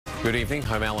Good evening.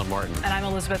 I'm Alan Martin. And I'm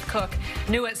Elizabeth Cook.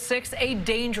 New at 6, a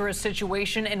dangerous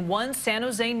situation in one San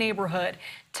Jose neighborhood.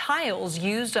 Tiles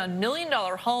used on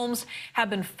million-dollar homes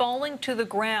have been falling to the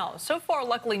ground. So far,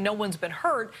 luckily, no one's been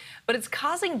hurt, but it's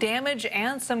causing damage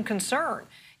and some concern.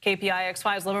 KPIX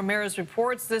 5's Len Ramirez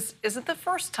reports this isn't the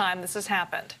first time this has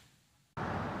happened.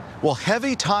 Well,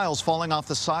 heavy tiles falling off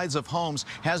the sides of homes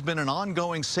has been an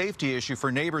ongoing safety issue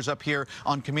for neighbors up here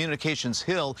on Communications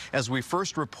Hill, as we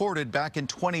first reported back in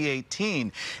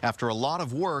 2018. After a lot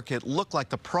of work, it looked like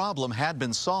the problem had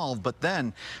been solved, but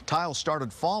then tiles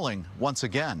started falling once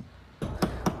again.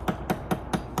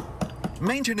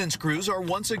 Maintenance crews are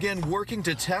once again working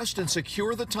to test and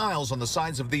secure the tiles on the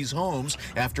sides of these homes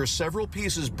after several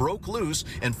pieces broke loose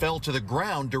and fell to the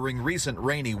ground during recent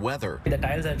rainy weather. The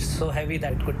tiles are so heavy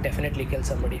that it could definitely kill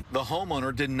somebody. The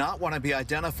homeowner did not want to be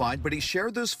identified, but he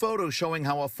shared this photo showing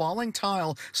how a falling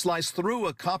tile sliced through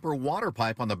a copper water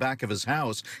pipe on the back of his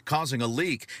house, causing a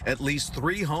leak. At least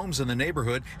 3 homes in the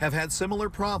neighborhood have had similar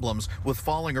problems with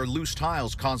falling or loose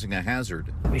tiles causing a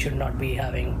hazard. We should not be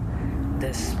having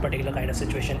this particular kind of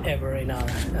situation ever in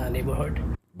our neighborhood.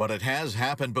 But it has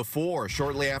happened before.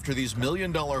 Shortly after these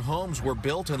million-dollar homes were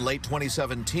built in late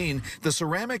 2017, the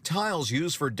ceramic tiles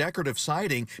used for decorative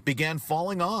siding began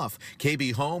falling off.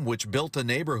 KB Home, which built the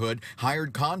neighborhood,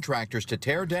 hired contractors to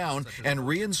tear down and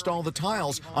reinstall the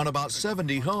tiles on about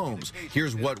 70 homes.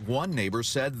 Here's what one neighbor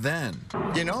said then.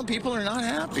 You know, people are not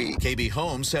happy. KB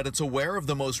Home said it's aware of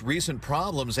the most recent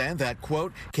problems and that,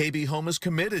 quote, KB Home is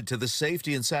committed to the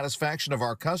safety and satisfaction of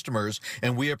our customers,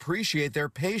 and we appreciate their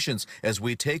patience as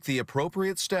we take the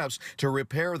appropriate steps to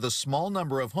repair the small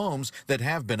number of homes that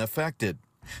have been affected.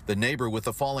 The neighbor with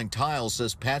the falling tiles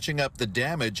says patching up the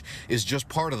damage is just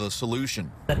part of the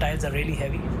solution. The tiles are really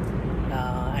heavy,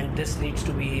 and this needs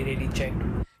to be really checked.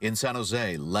 In San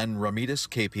Jose, Len Ramirez,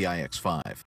 KPIX 5.